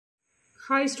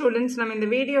Hi students, நம்ம இந்த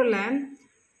வீடியோல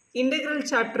இன்டெக்ரல்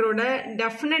சாப்டரோட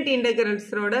டெஃபினட்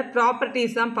இன்டெக்ரல்ஸோட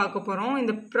ப்ராப்பர்ட்டிஸ் தான் பார்க்க போறோம்.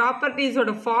 இந்த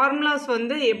ப்ராப்பர்ட்டிஸோட ஃபார்முலாஸ்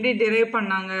வந்து எப்படி டிரைவ்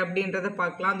பண்ணாங்க அப்படின்றத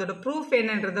பார்க்கலாம். அதோட ப்ரூஃப்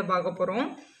என்னன்றதை பார்க்க போறோம்.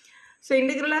 So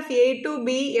integral of a to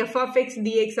b f of x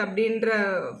dx அப்படின்ற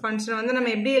ஃபங்க்ஷன் வந்து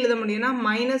நம்ம எப்படி எழுத முடியும்னா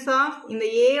மைனஸ் ஆஃப் இந்த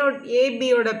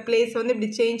ஏபியோட பிளேஸ் வந்து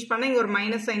இப்படி சேஞ்ச் பண்ணால் இங்கே ஒரு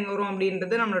மைனஸ் சைன் வரும்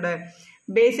அப்படின்றது நம்மளோட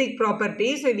பேசிக்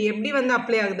ப்ராப்பர்ட்டி. ஸோ இது எப்படி வந்து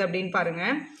அப்ளை ஆகுது அப்படின்னு பாருங்க.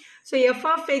 ஸோ எஃப்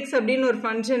ஆஃப் எக்ஸ் அப்படின்னு ஒரு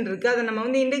ஃபங்க்ஷன் இருக்குது. அதை நம்ம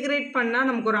வந்து இன்டிகிரேட் பண்ணால்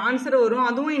நமக்கு ஒரு ஆன்சர் வரும்.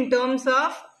 அதுவும் இன் டேர்ம்ஸ்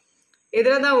ஆஃப்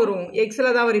எதில் தான் வரும், எக்ஸில்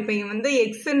தான் வரும். இப்போ இங்கே வந்து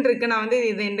எக்ஸ்ன்னு இருக்கு, நான் வந்து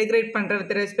இதை இன்டிகிரேட் பண்ணுறேன்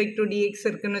வித் ரெஸ்பெக்ட் டு டிஎக்ஸ்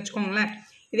இருக்குன்னு வச்சுக்கோங்களேன்.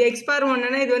 இது எக்ஸ் பார்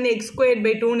ஒன்னுன்னா இது வந்து எக்ஸ் ஸ்கொயர்ட்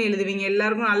பை 2ன்னு எழுதுவீங்க.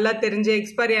 எல்லாருக்கும் நல்லா தெரிஞ்ச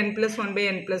X bar n+1 by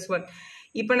n+1.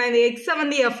 இப்போ நான் இந்த எக்ஸை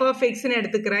வந்து எஃப் ஆஃப் எக்ஸ்ன்னு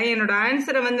எடுத்துக்கிறேன். என்னோட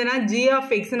ஆன்சரை வந்து நான் ஜி ஆஃப்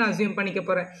எக்ஸ்ன்னு அசியூம் பண்ணிக்க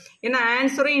போகிறேன். ஏன்னா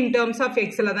ஆன்சரும் இன் டேர்ம்ஸ் ஆஃப்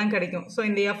எக்ஸில் தான் கிடைக்கும். ஸோ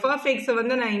இந்த எஃப் ஆஃப் எக்ஸை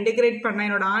வந்து நான் இன்டிகிரேட் பண்ணேன்,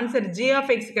 என்னோட ஆன்சர் ஜி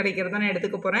ஆஃப் எக்ஸ் கிடைக்கிறத நான்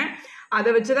எடுத்துக்க போகிறேன்.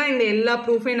 அதை வச்சு தான் இந்த எல்லா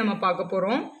ப்ரூஃபையும் நம்ம பார்க்க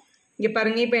போகிறோம். இங்கே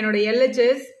பாருங்கள், இப்போ என்னோட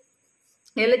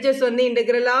எல்ஹெச்எஸ் வந்து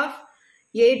integral of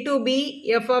a to b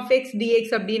f of x dx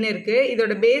அப்படின்னு இருக்கு.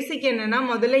 இதோட பேசிக் என்னன்னா,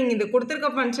 முதல்ல இங்க இந்த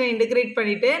கொடுத்துருக்க ஃபங்க்ஷன் இன்டிகிரேட்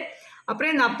பண்ணிட்டு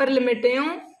அப்புறம் இந்த அப்பர்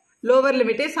லிமிட்டையும் லோவர்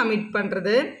லிமிட்டையும் சப்மிட்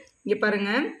பண்றது. இங்க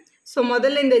பாருங்க, ஸோ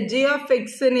முதல்ல இந்த g of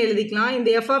xன்னு எழுதிக்கலாம். இந்த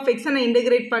f of x நான்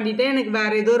இன்டிகிரேட் பண்ணிட்டு எனக்கு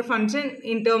வேற ஏதோ ஒரு ஃபங்க்ஷன்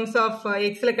இன் டேர்ம்ஸ் ஆஃப்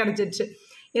எக்ஸ்ல கிடைச்சிருச்சு.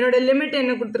 என்னோட லிமிட்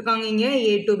என்ன கொடுத்துருக்காங்க இங்க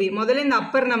a to b. முதல்ல இந்த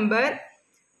அப்பர் நம்பர்,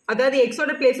 அதாவது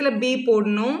எக்ஸோட பிளேஸ்ல b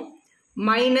போடணும்,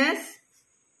 minus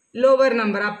lower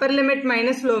number, upper limit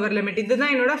minus lower limit.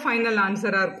 இதுதான் என்னோட ஃபைனல்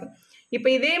ஆன்சரா இருக்கும். இப்போ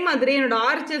இதே மாதிரி என்னோட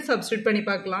ஆர்ஹெச்எஸ் சப்ஸ்டியூட் பண்ணி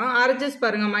பார்க்கலாம். ஆர்ஹெச்எஸ்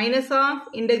பாருங்க, minus of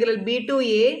integral b to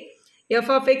a f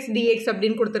of x dx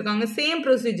அப்படின்னு கொடுத்துருக்காங்க. Same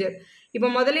procedure. இப்போ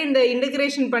முதல்ல இந்த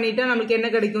இன்டெகிரேஷன் பண்ணிட்டா நமக்கு என்ன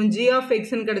கிடைக்கும், g of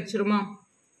xன்னு கிடைச்சிருமா?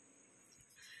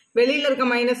 வெளியில இருக்க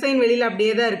மைனஸ் சைன் வெளியில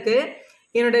அப்படியே தான் இருக்கு.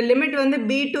 என்னோட லிமிட் வந்து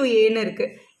b to aன்னு இருக்கு.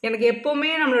 எனக்கு எப்பவுமே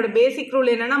நம்மளோட பேசிக்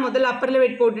ரூல் என்னன்னா, முதல்ல அப்பர்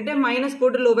லிமிட் போட்டுட்டு மைனஸ்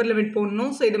போட்டு லோவர் லிமிட்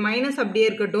போடணும். ஸோ இது மைனஸ் அப்படியே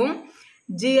இருக்கட்டும்.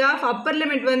 ஜி ஆஃப் அப்பர்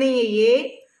லிமிட் வந்து இங்கே ஏ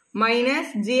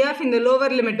மைனஸ் ஜி ஆஃப் இந்த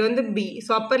லோவர் லிமிட் வந்து B.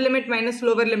 So upper limit minus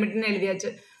lower லிமிட்னு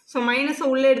எழுதியாச்சு. ஸோ மைனஸை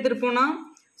உள்ளே எடுத்துட்டு போனா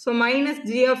so minus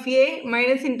G of A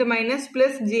minus into minus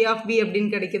plus G of B அப்படின்னு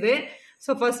கிடைக்குது.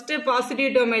 So first positive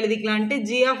term எழுதிக்கலான்ட்டு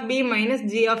G of B minus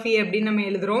G of ஏ அப்படின்னு நம்ம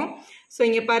எழுதுறோம். ஸோ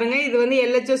இங்கே பாருங்க, இது வந்து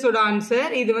எல்ஹெச்எஸோட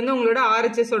ஆன்சர், இது வந்து உங்களோட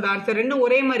ஆர்ஹெச்எஸோட ஆன்சர். ரெண்டும்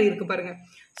ஒரே மாதிரி இருக்கு பாருங்க.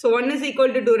 ஸோ 1 is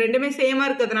equal to 2 ரெண்டுமே சேமா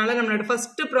இருக்கிறதுனால நம்மளோட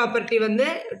ஃபர்ஸ்ட் ப்ராப்பர்ட்டி வந்து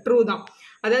ட்ரூ தான்.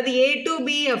 அதாவது a to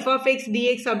b f of x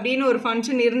dx அப்படின்னு ஒரு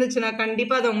ஃபங்க்ஷன் இருந்துச்சுன்னா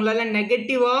கண்டிப்பா அதை உங்களால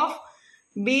negative of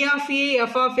b of a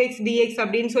f of x dx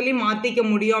அப்படின்னு சொல்லி மாத்திக்க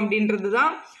முடியும் அப்படின்றது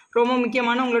தான் ரொம்ப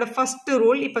முக்கியமான உங்களோட ஃபர்ஸ்ட்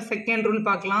ரூல். இப்போ செகண்ட் ரூல்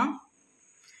பார்க்கலாம்.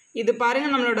 இது பாருங்க,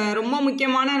 நம்மளோட ரொம்ப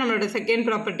முக்கியமான நம்மளோட செகண்ட்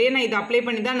ப்ராப்பர்ட்டி. நான் இதை அப்ளை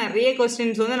பண்ணி தான் நிறைய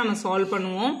கொஸ்டின்ஸ் வந்து நம்ம சால்வ்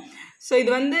பண்ணுவோம். ஸோ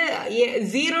இது வந்து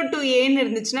 0 to aன்னு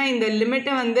இருந்துச்சுன்னா இந்த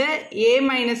லிமிட்டை வந்து a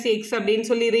மைனஸ் எக்ஸ் அப்படின்னு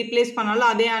சொல்லி ரீப்ளேஸ் பண்ணாலும்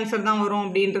அதே ஆன்சர் தான் வரும்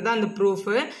அப்படின்றது அந்த ப்ரூஃப்.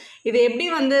 இது எப்படி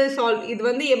வந்து இது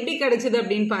வந்து எப்படி கிடைச்சது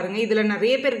அப்படின்னு பாருங்க. இதுல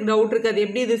நிறைய பேருக்கு டவுட் இருக்கு, அது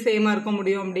எப்படி இது சேமா இருக்க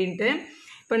முடியும் அப்படின்ட்டு.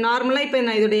 இப்போ நார்மலா இப்போ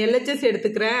நான் இதோட எல்ஹெச்எஸ்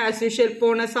எடுத்துக்கிறேன். ஆஸ் யூஷுவல்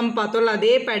போன சம் பார்த்தோம்ல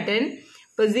அதே பேட்டர்ன்.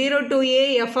 இப்போ 0 to a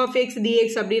f of x dx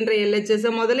அப்படின்ற எல்ஹெச்எஸ்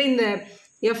முதல்ல இந்த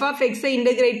f of x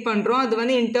இன்டெகிரேட் பண்றோம். அது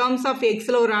வந்து இன் டேர்ம்ஸ் ஆஃப்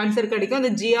எக்ஸ்ல ஒரு ஆன்சர் கிடைக்கும்,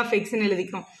 அது g of xன்னு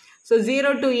எழுதிக்கிறோம். ஸோ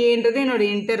 0 to aன்றது என்னோட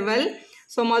இன்டர்வல்.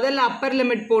 ஸோ முதல்ல அப்பர்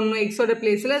லிமிட் போடணும் எக்ஸோட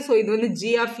பிளேஸ்ல. ஸோ இது வந்து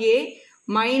g of a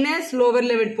minus lower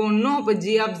limit போடணும், அப்போ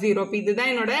g of 0. இப்போ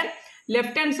இதுதான் என்னோட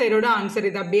லெஃப்ட் ஹேண்ட் சைடோட ஆன்சர்.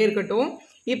 இது அப்படியே இருக்கட்டும்.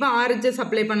 இப்போ ஆர்ஹெச்எஸ்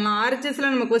அப்ளை பண்ணலாம். ஆர்ஹெச்எஸ்ல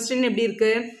நம்ம கொஸ்டின் எப்படி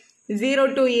இருக்கு, 0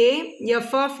 to a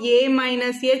f of a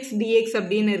minus x dx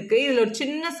அப்படின்னு இருக்கு. இதுல ஒரு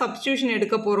சின்ன சப்ஸ்டிடியூஷன்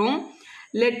எடுக்க போறோம்.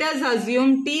 Let us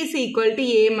assume t is equal to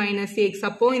a minus x.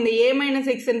 அப்போ இந்த a minus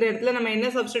x என்ற இடத்துல நம்ம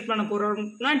என்ன சப்ஸ்டிடியூட் பண்ண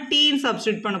போறோம்னா t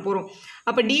சப்ஸ்டிடியூட் பண்ண போறோம்.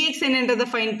 அப்ப dx என்னன்றதை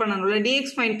ஃபைண்ட் பண்ணணும்ல.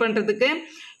 dx ஃபைண்ட் பண்றதுக்கு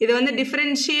இது வந்து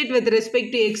differentiate with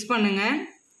respect to x பண்ணுங்க.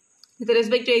 வித்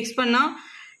ரெஸ்பெக்ட் டு x பண்ணா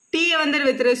t வந்து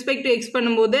வித் ரெஸ்பெக்ட் டு x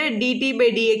பண்ணும்போது dt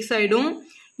by dx ஆயிடும்.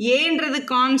 ஏன்றது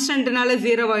கான்ஸ்டன்ட்னால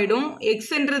 0 ஆயிடும்,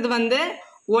 எக்ஸ்ன்றது வந்து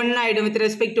 1 ஆயிடும் வித்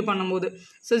ரெஸ்பெக்ட் டு பண்ணும்போது.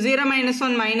 ஸோ 0 -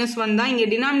 1 -1 தான். இங்கே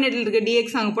டினாமினேட்டர் இருக்க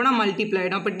dx அங்கே போனால் மல்டிப்ளை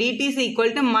ஆயிடும். அப்போ dt is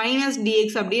equal to minus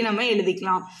dx அப்படின்னு நம்ம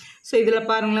எழுதிக்கலாம். ஸோ இதில்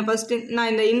பாருங்களேன், ஃபர்ஸ்ட்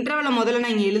நான் இந்த இன்டர்வலை முதல்ல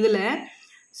நான் இங்கே எழுதலை.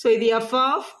 ஸோ இது f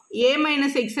of a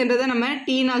minus xன்றதை நம்ம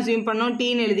tன்னு அசியூம் பண்ணோம்,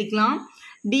 tன்னு எழுதிக்கலாம்.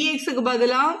 dxக்கு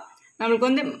பதிலாக நம்மளுக்கு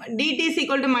வந்து dt is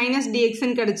equal to minus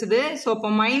dxன்னு கிடைச்சது. ஸோ அப்போ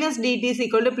minus dt is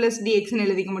equal to plus dxன்னு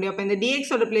எழுதிக்க முடியும். அப்போ இந்த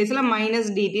dxோட பிளேஸில் மைனஸ்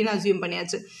dtன்னு அசியூம்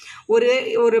பண்ணியாச்சு.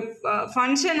 ஒரு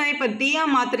ஃபங்க்ஷனை இப்போ டீயா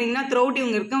மாத்துறீங்கன்னா த்ரூஅவுட்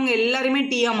இவங்க இருக்கவங்க எல்லாருமே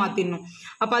டீயா மாற்றிடணும்.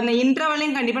 அப்போ அந்த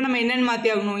இன்டர்வலையும் கண்டிப்பாக நம்ம என்னென்னு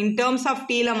மாற்றி ஆகணும், இன் டேர்ம்ஸ் ஆஃப்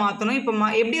டீல மாற்றணும். இப்போ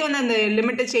எப்படி வந்து அந்த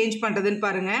லிமிட்டை சேஞ்ச் பண்ணுறதுன்னு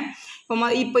பாருங்க.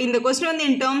 இப்போ இந்த கொஸ்டின் வந்து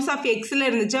இன் டேர்ம்ஸ் ஆஃப் எக்ஸில்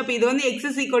இருந்துச்சு. அப்போ இது வந்து x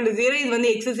is equal to 0, இது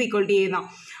வந்து x is equal to a தான்.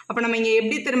 அப்போ நம்ம இங்கே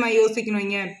எப்படி திரும்ப யோசிக்கணும்,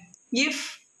 இங்கே if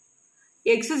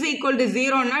x is equal to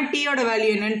 0னா t ஓட வேல்யூ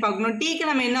என்னன்னு பார்க்கணும். tக்கு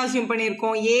நம்ம என்ன அசியூம்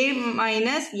பண்ணியிருக்கோம்? a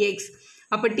minus x.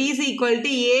 அப்போ t is equal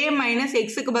to a minus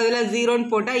xக்கு பதிலாக 0ன்னு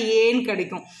போட்டால் aன்னு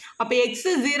கிடைக்கும். அப்போ x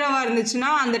 0வா இருந்துச்சுன்னா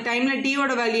அந்த டைமில் t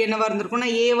ஓட வேல்யூ என்னவா இருந்திருக்கும்னா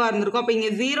ஏவா இருந்திருக்கும். அப்போ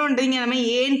இங்கே 0ன்றது இங்கே நம்ம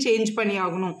ஏன்னு சேஞ்ச் பண்ணி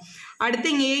ஆகணும். அடுத்து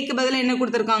இங்கே ஏக்கு பதிலாக என்ன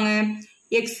கொடுத்துருக்காங்க?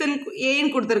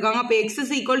 ஏன்னு கொடுத்துருக்காங்க. அப்போ x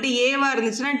is equal to ஏவா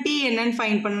இருந்துச்சுன்னா t என்னன்னு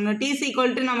ஃபைன் பண்ணணும். t is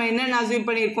equal to நம்ம என்னென்னு அசியூம்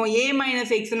பண்ணியிருக்கோம்? a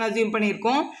minus xன்னு அசியூம்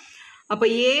பண்ணியிருக்கோம். அப்போ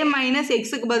a minus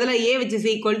xக்கு பதிலாக a which is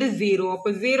equal to 0. அப்போ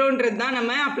 0ன்றது தான்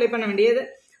நம்ம அப்ளை பண்ண வேண்டியது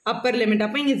அப்பர் லிமிட்.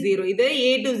 அப்போ இங்கே 0, இது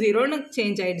a to 0ன்னு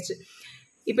சேஞ்ச் ஆயிடுச்சு.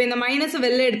 இப்போ இந்த மைனஸை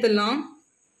வெளில எடுத்துடலாம்.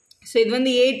 ஸோ இது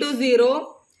வந்து a to 0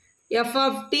 f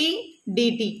of t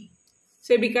dt. So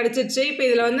இப்படி கிடச்சிருச்சு. இப்போ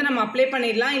இதில் வந்து நம்ம அப்ளை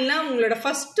பண்ணிடலாம். இல்லை உங்களோட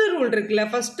ஃபஸ்ட்டு ரூல் இருக்குல்ல,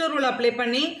 ஃபஸ்ட்டு ரூல் அப்ளை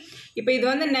பண்ணி இப்போ இது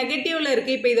வந்து நெகட்டிவ்ல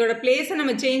இருக்குது. இப்போ இதோட பிளேஸை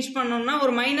நம்ம சேஞ்ச் பண்ணோம்னா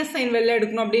ஒரு மைனஸ் சைன் வெளில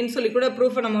எடுக்கணும் அப்படின்னு சொல்லி கூட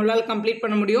ப்ரூஃபை நம்மளால் கம்ப்ளீட்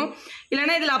பண்ண முடியும்.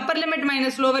 இல்லைனா இதில் upper limit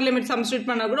minus lower limit substitute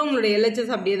பண்ணால் கூட உங்களோட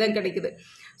எல்ஹெச்எஸ் அப்படியே தான் கிடைக்குது.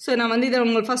 ஸோ நான் வந்து இதை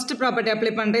உங்களுக்கு ஃபஸ்ட்டு ப்ராப்பர்ட்டி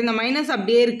அப்ளை பண்ணுறேன். இந்த மைனஸ்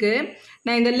அப்படியே இருக்குது.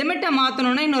 நான் இந்த லிமிட்டை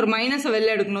மாற்றணுன்னா இன்னொரு மைனஸை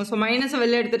வெளில எடுக்கணும். ஸோ மைனஸை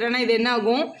வெளில எடுத்துட்டேன்னா இது என்ன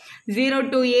ஆகும்? 0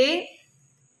 to a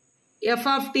f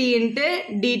of t into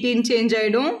dtன்னு change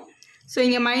ஆகிடும். ஸோ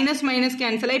இங்கே மைனஸ் மைனஸ்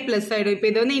கேன்சல் ஆகி ப்ளஸ் ஆகிடும். இப்போ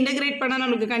இதை வந்து இன்டகிரேட் பண்ணால்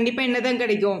நமக்கு கண்டிப்பாக என்ன தான்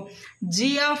கிடைக்கும்? g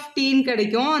of tன்னு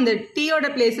கிடைக்கும். அந்த டீயோட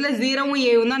பிளேஸில் 0வும்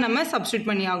ஏவும் தான் நம்ம சப்ஸ்டியூட்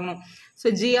பண்ணி ஆகணும். So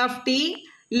g of t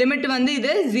limit வந்து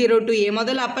இது 0 to a.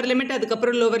 முதல்ல அப்பர் லிமிட்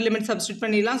அதுக்கப்புறம் லோவர் லிமிட் சப்ஸ்டியூட்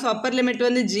பண்ணிடலாம். ஸோ அப்பர் லிமிட்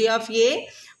வந்து g of a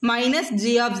minus g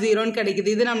of 0ன்னு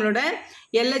கிடைக்குது. இது நம்மளோட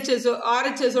LHS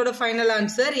RHSோட ஃபைனல்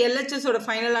ஆன்சர். LHSோட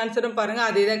ஃபைனல் ஆன்சரும் பாருங்கள்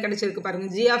அதே தான் கிடைச்சிருக்கு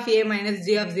பாருங்கள், g of a minus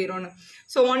g of 0ன்னு.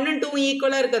 So 1 and 2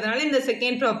 ஈக்குவலாக இருக்கிறதுனால இந்த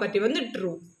செகண்ட் ப்ராப்பர்ட்டி வந்து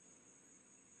ட்ரூ.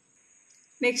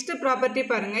 நெக்ஸ்ட் ப்ராப்பர்ட்டி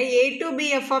பாருங்க, a to b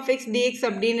f of x dx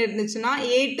அப்படின்னு இருந்துச்சுன்னா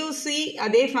a to c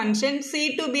அதே ஃபங்க்ஷன், c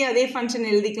to b அதே ஃபங்க்ஷன்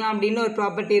எழுதிக்கலாம் அப்படின்னு ஒரு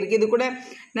ப்ராப்பர்ட்டி இருக்குது. இது கூட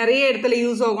நிறைய இடத்துல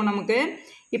யூஸ் ஆகும் நமக்கு.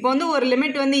 இப்போ வந்து ஒரு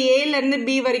லிமிட் வந்து ஏலேருந்து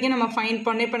பி வரைக்கும் நம்ம ஃபைன்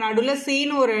பண்ணோம். இப்போ நடுவில்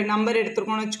சின்னு ஒரு நம்பர்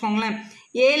எடுத்துருக்கோம்னு வச்சுக்கோங்களேன்.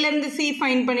 ஏலேருந்து சி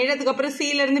ஃபைன் பண்ணிவிட்டு அதுக்கப்புறம்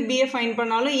சிலேருந்து பியை ஃபைன்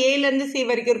பண்ணாலும் ஏலேருந்து சி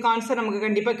வரைக்கும் ஒரு ஆன்சர் நமக்கு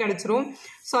கண்டிப்பாக கிடச்சிரும்.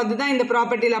 ஸோ அதுதான் இந்த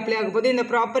ப்ராப்பர்ட்டியில் அப்ளை ஆக போகுது. இந்த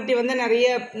ப்ராப்பர்ட்டி வந்து நிறைய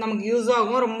நமக்கு யூஸ்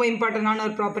ஆகும், ரொம்ப இம்பார்ட்டண்டான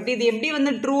ஒரு ப்ராப்பர்ட்டி. இது எப்படி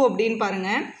வந்து ட்ரூ அப்படின்னு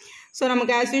பாருங்கள். ஸோ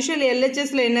நமக்கு ஆஸ் யூஷுவல்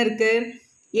எல்ஹெச்எஸில் என்ன இருக்குது?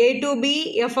 a to b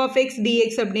f of x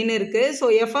dx அப்படின்னு இருக்குது. ஸோ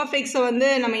f of xை வந்து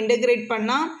நம்ம இன்டகிரேட்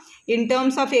பண்ணால் இன்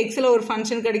டேர்ம்ஸ் ஆஃப் எக்ஸில் ஒரு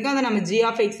ஃபங்க்ஷன் கிடைக்கும். அதை நம்ம g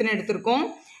of xன்னு எடுத்திருக்கோம்.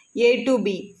 a to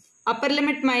b upper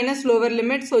limit minus lower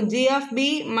limit. So g of b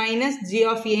minus g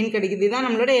of a கிடைக்குது. இதுதான்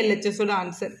நம்மளோட எல்ஹெச்எஸோட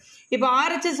ஆன்சர். இப்போ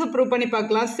ஆர்ஹெச்எஸை ப்ரூவ் பண்ணி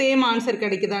பார்க்கலாம், same answer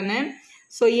கிடைக்குதான்னு.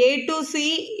 So a to c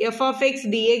f of x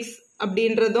dx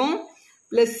அப்படின்றதும்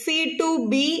plus c to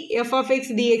b f of x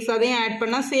dx அதையும் add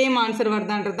பண்ணால் same answer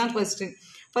வருதான்றது தான் கொஸ்டின்.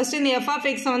 ஃபர்ஸ்ட் இந்த f of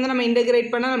x வந்து நம்ம இன்டகிரேட்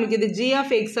பண்ணால் நமக்கு இது g of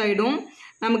x ஆகிடும்.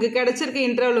 நமக்கு கிடைச்சிருக்க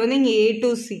இன்டர்வல் வந்து இங்கே a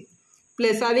to c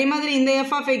ப்ளஸ் அதே மாதிரி இந்த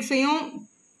f of xையும்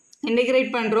இன்டகிரேட்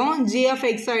பண்ணுறோம், g of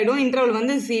x ஆகிடும். இன்டர்வல்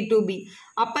வந்து c to b.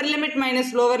 Upper limit minus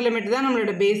lower limit தான்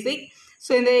நம்மளோட பேசிக்.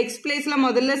 ஸோ இந்த x பிளேஸில்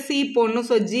முதல்ல c போடணும்.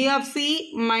 So g of c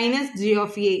minus g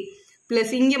of a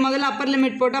plus இங்கே முதல்ல அப்பர்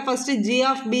லிமிட் போட்டால் ஃபஸ்ட்டு g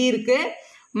of b இருக்குது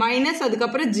மைனஸ்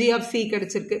அதுக்கப்புறம் g of c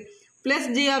கிடச்சிருக்கு. Plus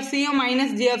g of cயும்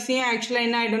minus g of cயும் ஆக்சுவலாக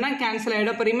என்ன ஆகிடும்னா கேன்சல்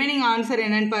ஆகிடும். அப்போ ரிமைனிங் ஆன்சர்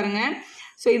என்னன்னு பாருங்கள்.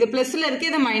 ஸோ இது ப்ளஸில் இருக்குது,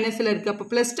 இது மைனஸில் இருக்குது. அப்போ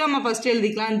ப்ளஸ் டேர்மை ஃபஸ்ட்டு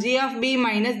எழுதிக்கலாம், g of b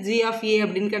minus g of a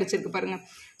அப்படின்னு கிடச்சிருக்கு பாருங்கள்.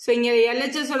 ஸோ இங்கே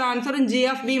எல்ஹெச்எஸோட ஆன்சரும் g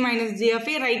of b minus g of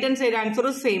a, right hand side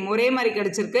ஆன்சரும் சேம் ஒரே மாதிரி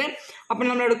கிடச்சிருக்கு. அப்போ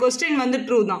நம்மளோட கொஸ்டின் வந்து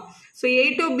ட்ரூ தான். ஸோ a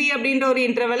to b அப்படின்ற ஒரு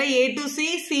இன்டர்வலை a to c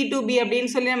c to b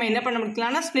அப்படின்னு சொல்லி நம்ம என்ன பண்ண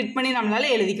முடியலாம்னா ஸ்ப்ளிட் பண்ணி நம்மளால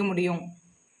எழுதிக்க முடியும்.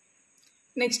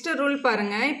 நெக்ஸ்ட் ரூல்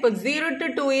பாருங்க, இப்போ 0 to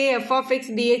 2a f of x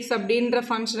dx அப்படின்ற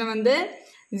ஃபங்க்ஷனை வந்து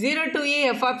 0 to a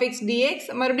f of x dx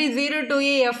மறுபடியும் 0 to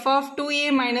a f of 2a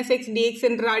minus x dx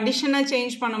என்ற அடிஷனாக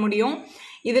சேஞ்ச் பண்ண முடியும்.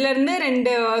 இதிலிருந்து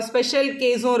ரெண்டு ஸ்பெஷல்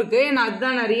கேஸும் இருக்குது. நான்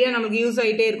அதுதான் நிறைய நமக்கு யூஸ்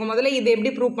ஆகிட்டே இருக்கும். முதல்ல இது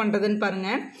எப்படி ப்ரூவ் பண்ணுறதுன்னு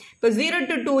பாருங்கள். இப்போ 0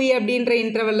 to 2a அப்படின்ற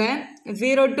இன்டர்வலில்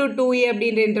 0 to 2a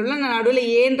அப்படின்ற இன்டர்வலில் நான் நடுவில்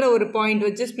ஏன்ற ஒரு பாயிண்ட்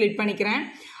வச்சு ஸ்ப்ளிட் பண்ணிக்கிறேன்.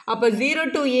 அப்போ 0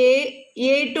 to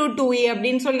a to 2a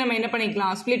அப்படின்னு சொல்லி நம்ம என்ன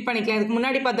பண்ணிக்கலாம், ஸ்ப்ளிட் பண்ணிக்கலாம். இதுக்கு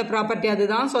முன்னாடி பார்த்த ப்ராப்பர்ட்டி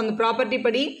அதுதான். ஸோ அந்த ப்ராப்பர்ட்டி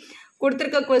படி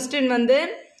கொடுத்துருக்க கொஸ்டின் வந்து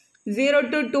 0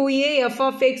 to 2a f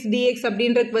of x dx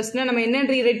அப்படின்ற கொஸ்டினை நம்ம என்ன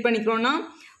rewrite பண்ணிக்கிறோம்னா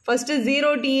first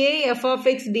 0 to a f of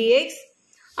x dx,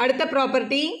 அடுத்த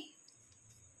property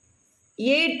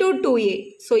a to 2a.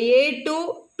 So a to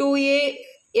 2a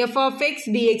f of x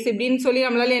dx இப்படின்னு சொல்லி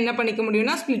நம்மளால என்ன பண்ணிக்க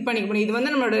முடியும்னா ஸ்ப்ளிட் பண்ணிக்க முடியும். இது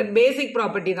வந்து நம்மளோட பேசிக்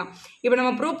ப்ராப்பர்ட்டி தான். இப்போ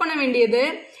நம்ம ப்ரூவ் பண்ண வேண்டியது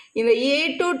இந்த a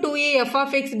to 2a f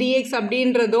of x dx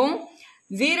அப்படின்றதும்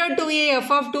 0 to a f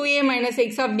of 2a minus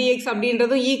x of dx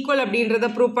அப்படின்றதும் ஈக்குவல் அப்படின்றத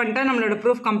ப்ரூவ் பண்ணிட்டா நம்மளோட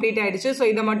ப்ரூஃப் கம்ப்ளீட் ஆகிடுச்சு. ஸோ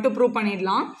இதை மட்டும் ப்ரூவ்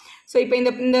பண்ணிடலாம். ஸோ இப்போ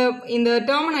இந்த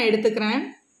டேர்மை நான் எடுத்துக்கிறேன்.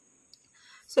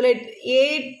 So let a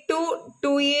to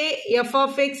 2a f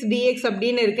of x dx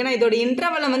அப்படின்னு இருக்கு. நான் இதோட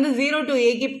இன்டர்வலை வந்து 0 to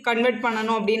aக்கு கன்வெர்ட்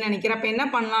பண்ணணும் அப்படின்னு நினைக்கிறேன். அப்போ என்ன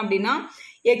பண்ணலாம் அப்படின்னா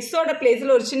எக்ஸோட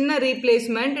பிளேஸில் ஒரு சின்ன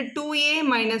ரீப்ளேஸ்மெண்ட் 2a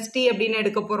minus t அப்படின்னு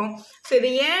எடுக்க போகிறோம். ஸோ இது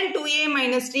ஏன் 2a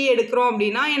minus t எடுக்கிறோம்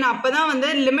அப்படின்னா ஏன்னா அப்போ தான் வந்து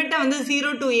லிமிட்டை வந்து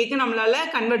 0 to aக்கு நம்மளால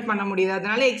கன்வெர்ட் பண்ண முடியுது.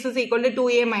 அதனால x is equal to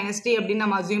 2a minus t அப்படின்னு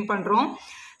நம்ம அசியூம் பண்ணுறோம்.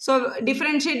 So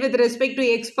differentiate with respect to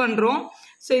X பண்ணுறோம்.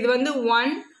 ஸோ இது வந்து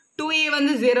 1, 2a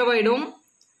வந்து 0 ஆகிடும்.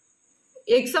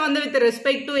 எக்ஸை வந்து with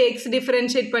respect to X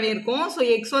differentiate பண்ணியிருக்கோம். ஸோ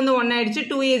எக்ஸ் வந்து 1 ஆயிடுச்சு,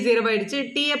 2a 0 ஆயிடுச்சு.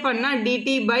 டீயை பண்ணால் dt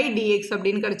by dx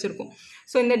அப்படின்னு கிடச்சிருக்கும்.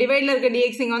 ஸோ இந்த டிவைடில் இருக்க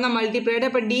dx இங்கே வந்து மல்டிப்ளைடு.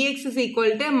 அப்போ dx is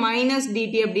equal to minus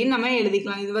dt அப்படின்னு நம்ம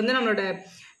எழுதிக்கலாம். இது வந்து நம்மளோட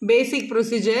பேசிக்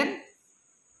ப்ரொசீஜர்.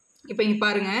 இப்போ இங்கே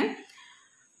பாருங்கள்,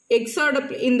 எக்ஸோட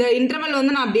இந்த இன்டர்வல்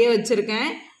வந்து நான் அப்படியே வச்சுருக்கேன்.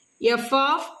 எஃப்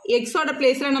ஆஃப் எக்ஸோட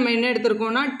பிளேஸில் நம்ம என்ன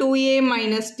எடுத்திருக்கோம்னா 2a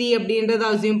minus t அப்படின்றத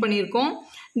அசியூம் பண்ணியிருக்கோம்.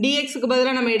 dxக்கு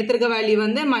பதிலாக நம்ம எடுத்திருக்க வேல்யூ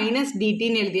வந்து மைனஸ்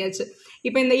டிடின்னு எழுதியாச்சு.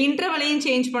 இப்போ இந்த இன்டர்வலையும்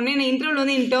சேஞ்ச் பண்ணோம். இந்த இன்டர்வல்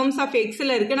வந்து இன் டேர்ம்ஸ் ஆஃப்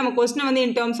எக்ஸில் இருக்குது. நம்ம கொஸ்டினை வந்து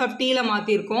இன் டேர்ம்ஸ் ஆஃப் டீயில்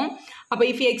மாற்றிருக்கோம். அப்போ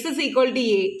if X is equal to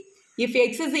A, if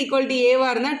X is equal to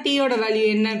ஏவாக இருந்தால் டீயோட வேல்யூ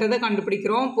என்னன்றதை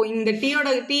கண்டுபிடிக்கிறோம். இப்போ இந்த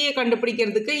டீயை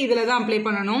கண்டுபிடிக்கிறதுக்கு இதில் தான் அப்ளை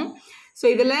பண்ணணும். ஸோ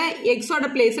இதில் எக்ஸோட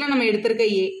பிளேஸில் நம்ம எடுத்திருக்க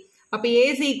ஏ, அப்போ ஏ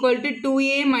is equal to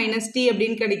 2a minus t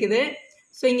அப்படின்னு கிடைக்குது.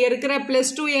 ஸோ இங்கே இருக்கிற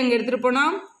ப்ளஸ் 2 எங்கே எடுத்துகிட்டு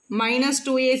போனால் minus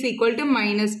 2a is equal to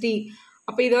minus t.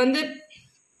 அப்போ இதை வந்து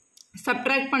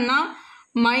சப்ட்ராக்ட் பண்ணால்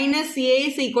minus A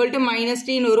is equal to minus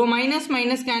டின்னு வரும். மைனஸ்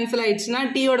மைனஸ் கேன்சல் ஆயிடுச்சுன்னா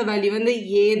டீயோட வேல்யூ வந்து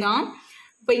ஏ தான்.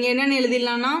 இப்போ இங்கே என்னென்னு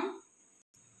எழுதிடலாம்னா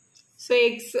ஸோ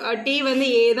எக்ஸ் டி வந்து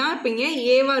ஏ தான். இப்போ இங்கே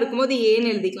ஏவாக இருக்கும்போது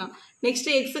ஏன்னு எழுதிக்கலாம். நெக்ஸ்ட்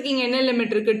எக்ஸுக்கு இங்கே என்ன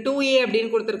லிமிட் இருக்குது 2a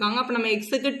அப்படின்னு கொடுத்துருக்காங்க. அப்போ நம்ம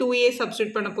எக்ஸுக்கு 2a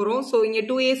சப்ஸ்டியூட் பண்ண போகிறோம். ஸோ இங்கே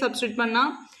 2a சப்ஸ்டியூட்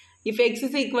பண்ணால் if X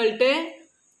is equal to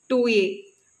 2a,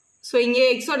 so இங்கே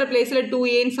எக்ஸோட பிளேஸில்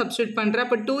 2aன்னு சப்ஸ்டியூட் பண்ணுறேன்.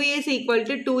 அப்போ 2a is equal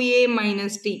to 2a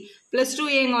minus t plus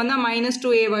 2a இங்கே வந்தால் மைனஸ்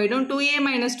 2a ஆகிடும். 2a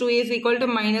minus 2a is equal to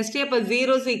minus t. அப்போ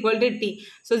 0 is equal to t.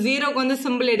 So 0க்கு வந்து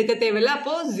சிம்பிள் எடுக்க தேவையில்லை.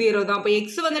 அப்போது 0 தான். அப்போ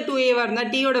எக்ஸ் வந்து 2aவாக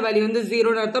இருந்தால் டீயோட வேல்யூ வந்து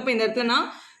 0ன்னு அர்த்தம். அப்போ இந்த இடத்துல நான்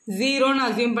 0ன்னு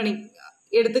அசியூம் பண்ணி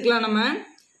எடுத்துக்கலாம் நம்ம.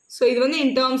 ஸோ இது வந்து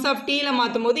இன் டேர்ம்ஸ் ஆஃப் டீயில்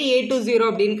மாற்றும் போது a to 0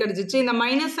 அப்படின்னு கிடச்சிச்சு. இந்த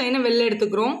மைனஸ் சைனை வெளில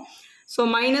எடுத்துக்கிறோம். So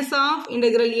minus of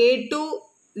integral a to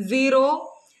 0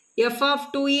 f of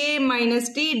 2a minus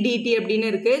t dt அப்படின்னு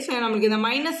இருக்கு. ஸோ நம்மளுக்கு இந்த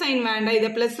மைனஸ் சைன் வேண்டாம், இதை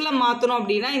பிளஸ்ல மாற்றணும்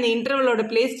அப்படின்னா இந்த இன்டர்வலோட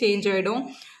பிளேஸ் சேஞ்ச் ஆகிடும்.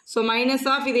 ஸோ மைனஸ்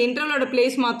ஆஃப் இது இன்டர்வலோட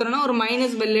பிளேஸ் மாற்றணும்னா ஒரு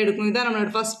மைனஸ் வெளில எடுக்கணும். இதுதான்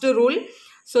நம்மளோட first rule.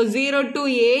 So 0 to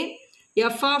a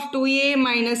f of 2a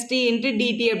minus t into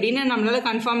dt அப்படின்னு நம்மளால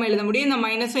கன்ஃபார்ம் எழுத முடியும். இந்த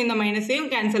மைனஸும் இந்த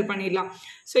மைனஸையும் கேன்சல் பண்ணிடலாம்.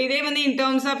 ஸோ இதே வந்து இன்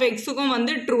டேர்ம்ஸ் ஆஃப் எக்ஸுக்கும்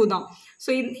வந்து ட்ரூ தான்.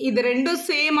 ஸோ இது ரெண்டும்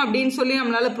சேம் அப்படின்னு சொல்லி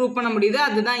நம்மளால ப்ரூவ் பண்ண முடியுது.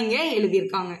 அதுதான் இங்கே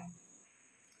எழுதியிருக்காங்க.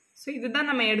 ஸோ இதுதான்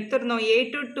நம்ம எடுத்திருந்தோம். a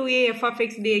to 2a f of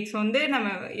x dx வந்து நம்ம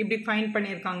இப்படி ஃபைண்ட்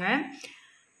பண்ணியிருக்காங்க.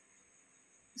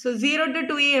 So 0 to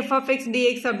 2a f of x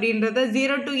dx அப்படின்றத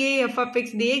 0 to a f of x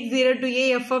dx 0 to a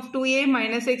f of 2a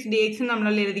minus x dx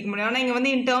நம்மளால எழுதிக்க முடியும். ஆனால் இங்கே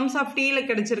வந்து இன் டேர்ம்ஸ் ஆஃப் டீயில்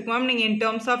கிடைச்சிருக்கு மேம், நீங்கள் இன்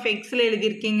டேர்ம்ஸ் ஆஃப் எக்ஸில்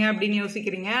எழுதியிருக்கீங்க அப்படின்னு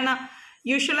யோசிக்கிறீங்க. ஆனால்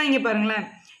யூஸ்வலாக இங்கே பாருங்களேன்,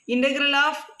 integral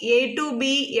of a to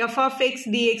b f of x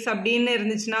dx அப்படின்னு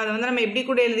இருந்துச்சுன்னா அதை வந்து நம்ம எப்படி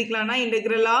கூட எழுதிக்கலாம்னா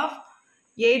integral of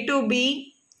a to b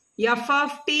f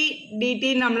of t dt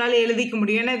நம்மளால எழுதிக்க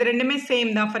முடியும். ஏன்னா இது ரெண்டுமே சேம்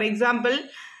தான். ஃபார் எக்ஸாம்பிள்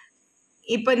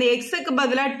இப்போ இந்த எக்ஸுக்கு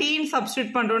பதிலாக டீன்னு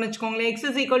சப்ஸ்டியூட் பண்ணுறோன்னு வச்சுக்கோங்களேன். எக்ஸ்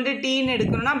இஸ் ஈக்குவல் டு டீன்னு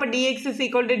எடுக்கணும்னா அப்போ டிஎக்ஸ் இஸ்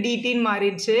ஈக்குவல் டு டிடின்னு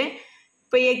மாறிடுச்சு.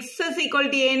 இப்போ எக்ஸ் இஸ்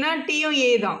ஈக்குவல் டு ஏன்னா டீயும்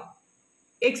ஏ தான்,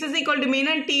 X is equal to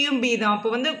Meena டீயும் பி தான். அப்போ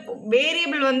வந்து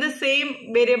வேரியபிள் வந்து சேம்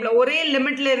வேரியபிள் ஒரே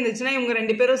லிமிட்ல இருந்துச்சுன்னா இவங்க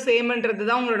ரெண்டு பேரும் சேம்ன்றது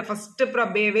தான் உங்களோட ஃபர்ஸ்ட்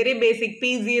வெரி பேசிக்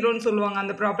P0ன்னு சொல்லுவாங்க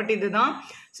அந்த ப்ராப்பர்ட்டி இதுதான்.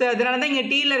 ஸோ அதனால தான் இங்கே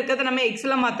டீயில் இருக்கிறத நம்ம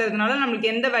எக்ஸில் மாற்றுறதுனால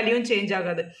நம்மளுக்கு எந்த வேல்யூவும் சேஞ்ச்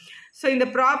ஆகாது. ஸோ இந்த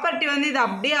ப்ராப்பர்ட்டி வந்து இது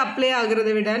அப்படியே அப்ளை ஆகுறத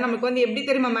விட நமக்கு வந்து எப்படி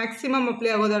தெரியுமா மேக்ஸிமம் அப்ளை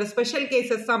ஆகும், அதோட ஸ்பெஷல்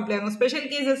கேசஸ் தான் அப்ளை ஆகும். ஸ்பெஷல்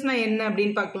கேசஸ்னா என்ன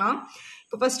அப்படின்னு பார்க்கலாம்.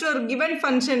 இப்போ ஃபர்ஸ்ட் ஒரு கிவன்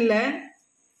ஃபங்க்ஷனில்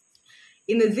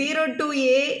இந்த 0 to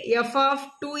a f of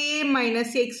 2a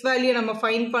minus x value நம்ம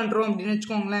ஃபைண்ட் பண்ணுறோம் அப்படின்னு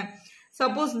வச்சுக்கோங்களேன்.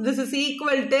 Suppose this is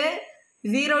equal to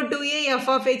 0 to a f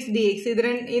of x dx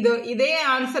இதே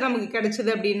ஆன்சர் நமக்கு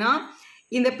கிடைச்சது அப்படின்னா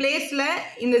இந்த பிளேஸில்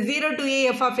இந்த 0 to a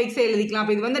f of x எழுதிக்கலாம்.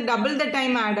 அப்போ இது வந்து டபுள் த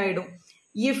டைம் ஆட் ஆகிடும்.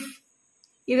 இஃப்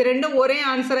இது ரெண்டும் ஒரே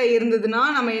ஆன்சராக இருந்ததுன்னா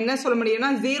நம்ம என்ன சொல்ல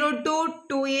முடியும்னா 0 to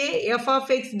 2a f of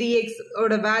x dx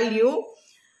ஓட value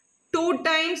 2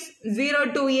 times 0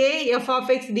 to a f of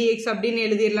x dx அப்படின்னு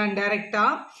எழுதிடலாம் டைரக்டா.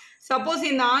 சப்போஸ்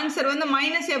இந்த ஆன்சர் வந்து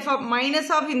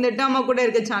மைனஸ் ஆஃப் இந்த டேர்மாக கூட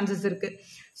இருக்க சான்சஸ் இருக்கு.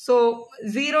 So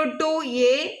 0 to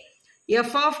a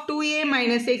f of 2a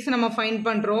minus x நம்ம ஃபைண்ட்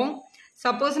பண்ணுறோம்.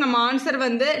 சப்போஸ் நம்ம ஆன்சர்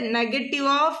வந்து negative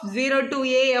of 0 to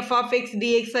a f of x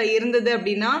dx இருந்தது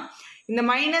அப்படின்னா இந்த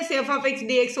minus f of x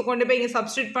dx கொண்டு போய் இங்கே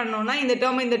சப்ஸ்டியூட் பண்ணோம்னா இந்த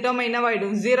டேர்ம்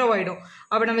என்னவாயிடும் 0 ஆயிடும்.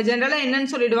 அப்போ நம்ம ஜென்ரலாக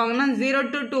என்னன்னு சொல்லிடுவாங்கன்னா 0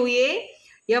 to 2a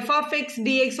f of x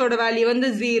dx ஓட வேல்யூ வந்து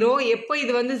 0. எப்போ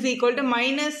இது வந்து is equal to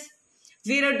minus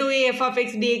 0 to a f of x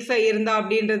dx இருந்தா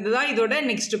அப்படின்றது தான் இதோட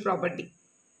next property.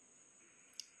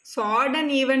 So add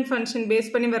and even function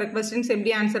base பண்ணி வர கொஸ்டின்ஸ்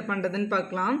எப்படி ஆன்சர் பண்ணுறதுன்னு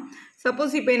பார்க்கலாம்.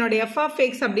 சப்போஸ் இப்போ என்னோட எஃப் ஆஃப்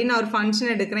எக்ஸ் அப்படின்னு நான் ஒரு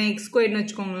ஃபங்க்ஷன் எடுக்கிறேன் எக்ஸ் ஸ்கொயர்னு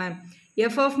வச்சுக்கோங்களேன்.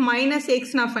 எஃப் ஆஃப் மைனஸ்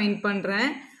எக்ஸ் நான் ஃபைண்ட் பண்ணுறேன்.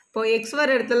 இப்போ எக்ஸ் வர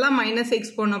இடத்துலலாம் மைனஸ்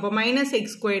எக்ஸ் போடணும். அப்போ மைனஸ்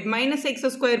எக்ஸ் ஸ்கொயர் மைனஸ் எக்ஸை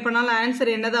ஸ்கொயர் பண்ணாலும்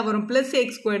ஆன்சர் என்ன தான் வரும்? ப்ளஸ்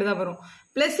எக்ஸ் ஸ்கொயர் தான் வரும்.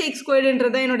 ப்ளஸ் எக்ஸ்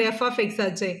ஸ்கொயர்ன்றது தான் என்னோட எஃப் ஆஃப் எக்ஸ்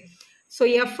ஆச்சு. ஸோ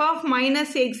எஃப் ஆஃப்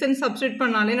மைனஸ் எக்ஸ்ன்னு சப்ஸ்டியூட்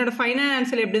பண்ணாலும் என்னோட ஃபைனல்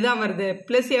ஆன்சர் எப்படி தான் வருது?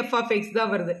 ப்ளஸ் எஃப் ஆஃப் எக்ஸ்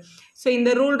தான் வருது. ஸோ இந்த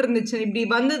ரூல் இருந்துச்சு. இப்படி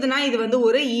வந்ததுன்னா இது வந்து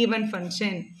ஒரு even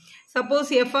function. Suppose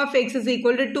F of X is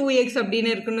equal to 2x அப்படின்னு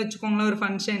இருக்குன்னு வச்சுக்கோங்களேன் ஒரு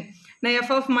ஃபங்க்ஷன். நான்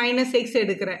எஃப் ஆஃப் மைனஸ் எக்ஸ்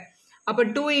எடுக்கிறேன். அப்போ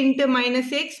 2 இன்ட்டு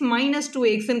மைனஸ் எக்ஸ் மைனஸ்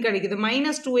 2xன்னு கிடைக்குது.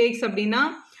 மைனஸ் 2x அப்படின்னா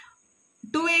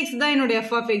 2x தான் என்னோட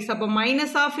எஃப் ஆஃப் எக்ஸ். அப்போ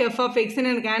மைனஸ் ஆஃப் எஃப் ஆஃப்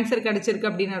எக்ஸ்ன்னு எனக்கு ஆன்சர் கிடைச்சிருக்கு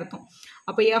அப்படின்னு அர்த்தம்.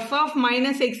 அப்போ எஃப் ஆஃப்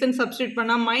மைனஸ் எக்ஸ்ன்னு சப்ஸ்டியூட்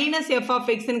பண்ணால் மைனஸ் எஃப் ஆஃப்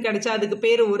எக்ஸ்ன்னு கிடைச்சா அதுக்கு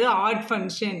பேர் ஒரு ஆட்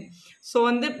ஃபங்க்ஷன். ஸோ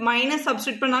வந்து மைனஸ்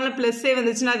சப்ஸ்டியூட் பண்ணாலும் ப்ளஸ்ஸே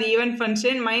வந்துச்சுன்னா அது ஈவன்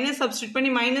ஃபங்க்ஷன். மைனஸ் சப்ஸ்டியூட் பண்ணி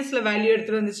மைனஸில் வேல்யூ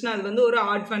எடுத்துகிட்டு வந்துச்சுன்னா அது வந்து ஒரு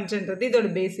ஆட் ஃபங்க்ஷன்றது இதோட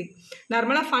பேசிக்.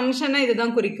 நார்மலாக ஃபங்க்ஷனாக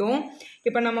இதுதான் குறிக்கும்.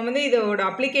 இப்போ நம்ம வந்து இதோட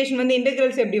அப்ளிகேஷன் வந்து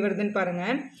இன்டெகிரல்ஸ் எப்படி வருதுன்னு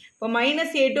பாருங்கள். இப்போ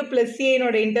minus A to plus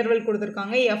ஏனோட interval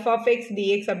கொடுத்துருக்காங்க. எஃப் ஆஃப் எக்ஸ்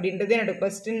டிஎக்ஸ் அப்படின்றது என்னோட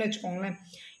கொஸ்டின்னு வச்சுக்கோங்களேன்.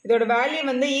 இதோட வேல்யூ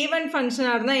வந்து ஈவன்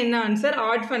ஃபங்க்ஷனாக இருந்தால் என்ன ஆன்சர்,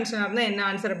 ஆட் ஃபங்க்ஷனாக இருந்தால் என்ன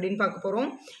ஆன்சர் அப்படின்னு பார்க்க போகிறோம்.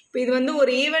 இப்போ இது வந்து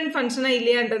ஒரு ஈவன் ஃபங்க்ஷனாக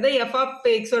இல்லையான்றதை எஃப் ஆஃப்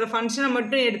எக்ஸோட ஃபங்க்ஷனை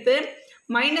மட்டும் எடுத்து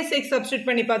மைனஸ் எக்ஸ் சப்ஸ்டியூட்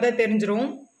பண்ணி பார்த்தா தெரிஞ்சிடும்.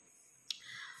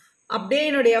 அப்படியே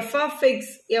என்னோட F of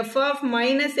X F of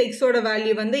minus எக்ஸோட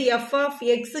வேல்யூ வந்து எஃப் ஆஃப்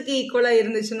எக்ஸுக்கு ஈக்குவலாக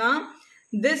இருந்துச்சுன்னா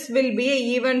this will be a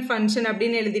even function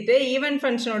அப்படின்னு எழுதிட்டு even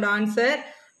ஃபங்க்ஷனோட answer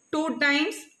 2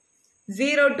 times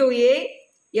 0 to a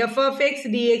f of x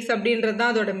dx அப்படின்றது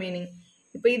தான் அதோட மீனிங்.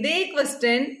 இப்போ இதே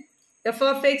question f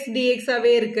of x dx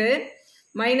ஆவே இருக்கு.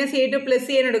 Minus A to plus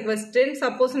A என்னோட கொஸ்டின்.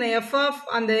 சப்போஸ் நான் எஃப்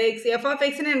ஆஃப்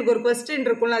எக்ஸ்ன்னு எனக்கு ஒரு கொஸ்டின்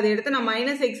இருக்கும்ல, அதை எடுத்து நான்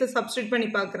மைனஸ் எக்ஸை சப்ஸ்டியூட் பண்ணி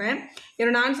பார்க்குறேன்.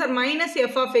 என்னோட ஆன்சர் மைனஸ்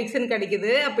எஃப் ஆஃப் எக்ஸ்ன்னு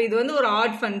கிடைக்குது. அப்போ இது வந்து ஒரு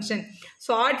ஆட் ஃபங்க்ஷன்.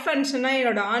 ஸோ ஆட் ஃபங்க்ஷன்னா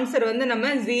என்னோட ஆன்சர் வந்து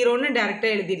நம்ம 0ன்னு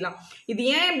டேரெக்டாக எழுதிடலாம். இது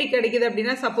ஏன் இப்படி கிடைக்குது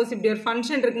அப்படின்னா, சப்போஸ் இப்படி ஒரு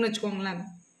ஃபங்க்ஷன் இருக்குன்னு வச்சுக்கோங்களேன்.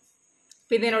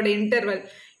 இப்போ இது என்னோட இன்டர்வல்.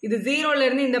 இது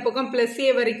 0லேருந்து இந்த பக்கம் ப்ளஸ்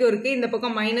ஏ வரைக்கும் இருக்குது, இந்த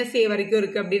பக்கம் மைனஸ் ஏ வரைக்கும்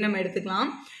இருக்குது அப்படின்னு நம்ம எடுத்துக்கலாம்.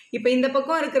 இப்போ இந்த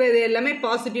பக்கம் இருக்கிறது எல்லாமே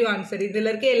பாசிட்டிவ் ஆன்சர், இதில்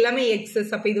இருக்க எல்லாமே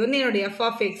எக்ஸஸ். அப்போ இது வந்து என்னோட எஃப்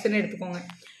ஆஃப் எக்ஸ்ன்னு எடுத்துக்கோங்க.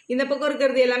 இந்த பக்கம்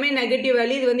இருக்கிறது எல்லாமே நெகட்டிவ்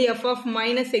வேல்யூ, இது வந்து எஃப் ஆஃப்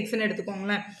மைனஸ் எக்ஸ்ன்னு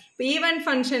எடுத்துக்கோங்களேன். இப்போ ஈவன்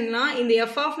ஃபங்க்ஷன்னா இந்த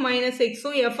எஃப் ஆஃப் மைனஸ்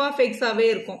எக்ஸும் எஃப் ஆஃப் எக்ஸாகவே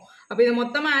இருக்கும். அப்போ இதை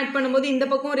மொத்தமாக ஆட் பண்ணும்போது இந்த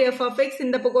பக்கம் ஒரு எஃப் ஆஃப் எக்ஸ்,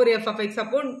 இந்த பக்கம் ஒரு எஃப் ஆஃப் எக்ஸ்,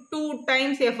 அப்போ 2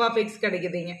 times எஃப் ஆஃப் எக்ஸ்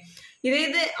கிடைக்குதுங்க. இதே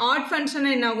இது ஆட் ஃபங்க்ஷன்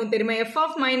என்ன ஆகும் தெரியுமா? எஃப்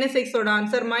ஆஃப் மைனஸ் எக்ஸோட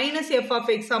ஆன்சர் மைனஸ் எஃப்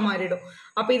ஆஃப் எக்ஸா மாறிடும்.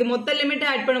 அப்போ இது மொத்த லிமிட்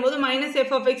ஆட் பண்ணும்போது minus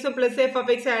F of X plus F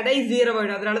of X add ஆகி 0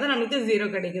 ஆயிடும். அதனால தான் நமக்கு 0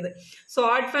 கிடைக்குது. ஸோ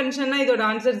ஆட் ஃபங்க்ஷன்னா இதோட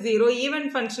ஆன்சர் 0, ஈவன்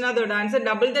ஃபங்க்ஷனா அதோட answer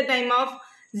double the time of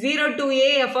 0 to a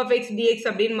f of x dx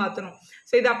அப்படின்னு மாற்றணும்.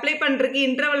 ஸோ இது அப்ளை பண்ணுறதுக்கு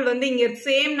இன்டர்வல் வந்து இங்கே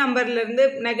சேம் நம்பர்லேருந்து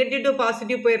நெகட்டிவ் டு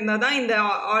பாசிட்டிவ் போயிருந்தா தான் இந்த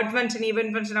add function even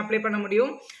function apply பண்ண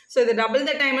முடியும். ஸோ இது டபுள்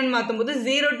த டைம்னு மாற்றும் போது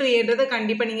 0 to aன்றதை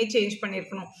கண்டிப்பாக நீங்கள் சேஞ்ச்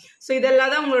பண்ணியிருக்கணும். ஸோ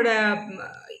இதெல்லாம் தான் உங்களோட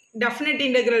டெஃபினட்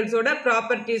இன்டெகிரல்ஸோட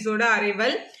ப்ராப்பர்ட்டிஸோட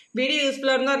அரைவல். வீடியோ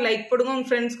யூஸ்ஃபுல்லாக இருந்தால் லைக் போடுங்க, உங்கள்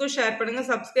ஃப்ரெண்ட்ஸ்க்கும் ஷேர் பண்ணுங்கள்.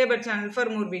 Subscriber channel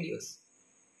for more videos.